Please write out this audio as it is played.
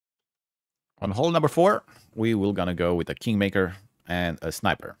On hole number 4, we will gonna go with a kingmaker and a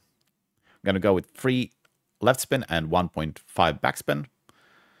sniper. I'm gonna go with 3 left spin and 1.5 backspin.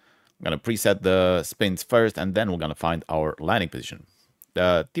 I'm gonna preset the spins first, and then we're gonna find our landing position.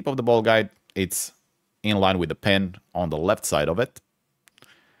 The tip of the ball guide, it's in line with the pin on the left side of it.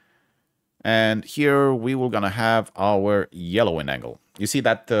 And here we will gonna have our yellow wind angle. You see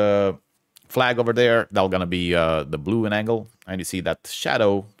that flag over there? That's gonna be the blue wind angle. And you see that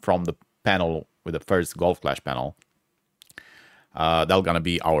shadow from the panel with the first Golf Clash panel. That's gonna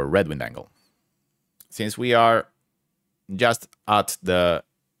be our red wind angle. Since we are just at the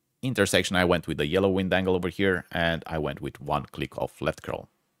intersection, I went with the yellow wind angle over here, and I went with 1 click of left curl.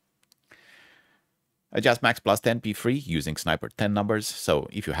 Adjust max plus 10 P3 using sniper 10 numbers. So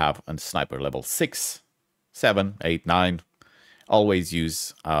if you have a sniper level 6, 7, 8, 9, always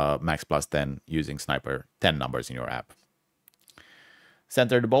use max plus 10 using sniper 10 numbers in your app.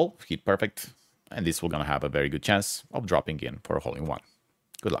 Center the ball, hit perfect, and this will gonna have a very good chance of dropping in for a hole in one.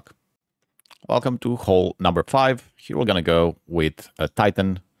 Good luck. Welcome to hole number 5. Here we're gonna go with a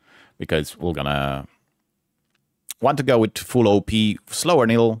Titan because we're gonna want to go with full OP, slower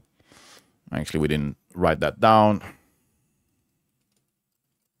needle. Actually, we didn't write that down.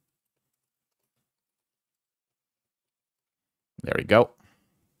 There we go.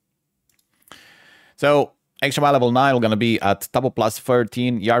 So extra mile level 9, we're going to be at double plus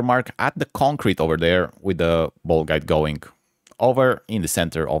 13 yard mark at the concrete over there with the ball guide going over in the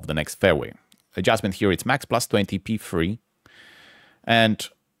center of the next fairway. Adjustment here, it's max plus 20 P3. And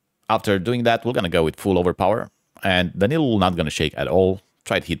after doing that, we're going to go with full overpower. And the needle not going to shake at all.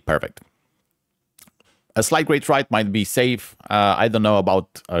 Try to hit perfect. A slight great right might be safe. I don't know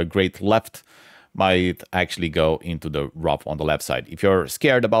about a great left. Might actually go into the rough on the left side. If you're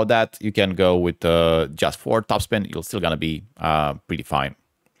scared about that, you can go with just 4 topspin. You're still going to be pretty fine.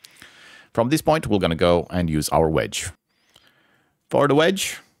 From this point, we're going to go and use our wedge. For the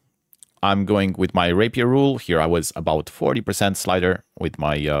wedge, I'm going with my rapier rule. Here I was about 40% slider with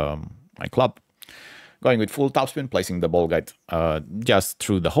my, my club. Going with full topspin, placing the ball guide just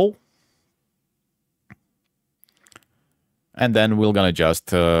through the hole. And then we're going to just,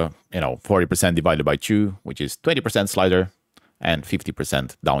 40% divided by 2, which is 20% slider and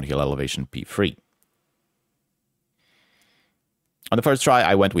 50% downhill elevation P3. On the first try,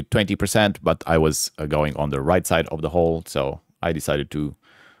 I went with 20%, but I was going on the right side of the hole. So I decided to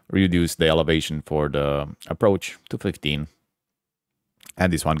reduce the elevation for the approach to 15.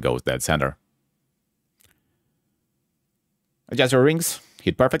 And this one goes dead center. Adjust your rings,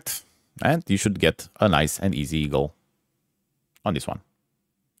 hit perfect, and you should get a nice and easy eagle on this one.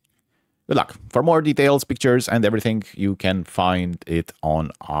 Good luck. For more details, pictures, and everything, you can find it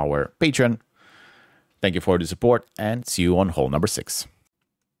on our Patreon. Thank you for the support, and see you on hole number 6.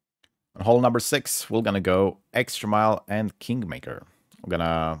 On hole number 6, we're gonna go extra mile and kingmaker. We're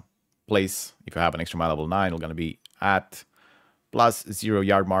gonna place, if you have an extra mile level 9, we're gonna be at plus 0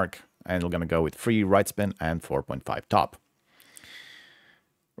 yard mark, and we're gonna go with 3 right spin and 4.5 top.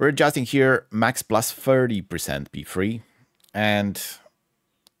 We're adjusting here max plus 30% P3. And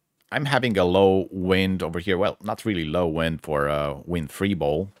I'm having a low wind over here. Well, not really low wind for a wind-free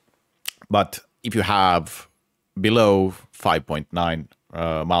ball. But if you have below 5.9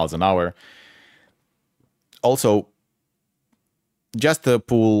 miles an hour, also just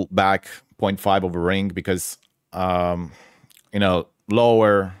pull back 0.5 of a ring because,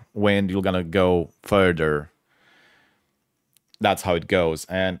 lower wind, you're going to go further. That's how it goes.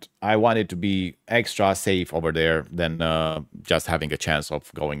 And I want it to be extra safe over there than just having a chance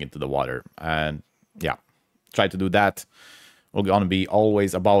of going into the water. And yeah, try to do that. We're going to be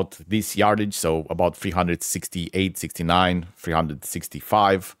always about this yardage. So about 368, 69,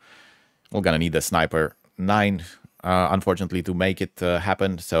 365. We're going to need a sniper 9, unfortunately, to make it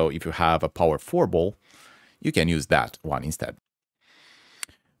happen. So if you have a power 4 ball, you can use that one instead.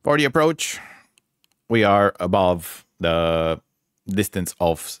 For the approach, we are above the distance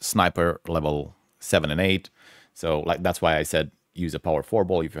of sniper level 7 and 8. So that's why I said use a power 4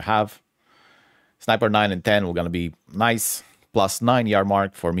 ball if you have. Sniper 9 and 10 will gonna be nice. Plus 9 yard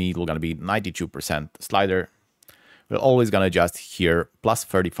mark for me, we're gonna be 92% slider. We're always gonna adjust here plus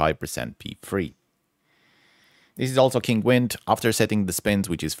 35% P3. This is also king wind. After setting the spins,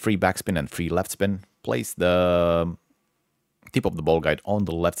 which is free backspin and free left spin, place the tip of the ball guide on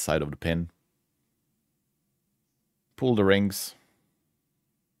the left side of the pin. Pull the rings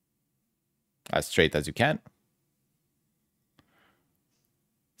as straight as you can.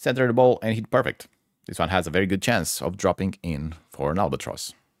 Center the ball and hit perfect. This one has a very good chance of dropping in for an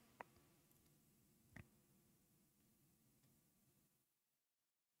albatross.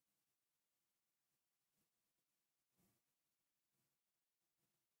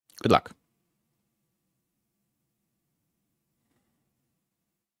 Good luck.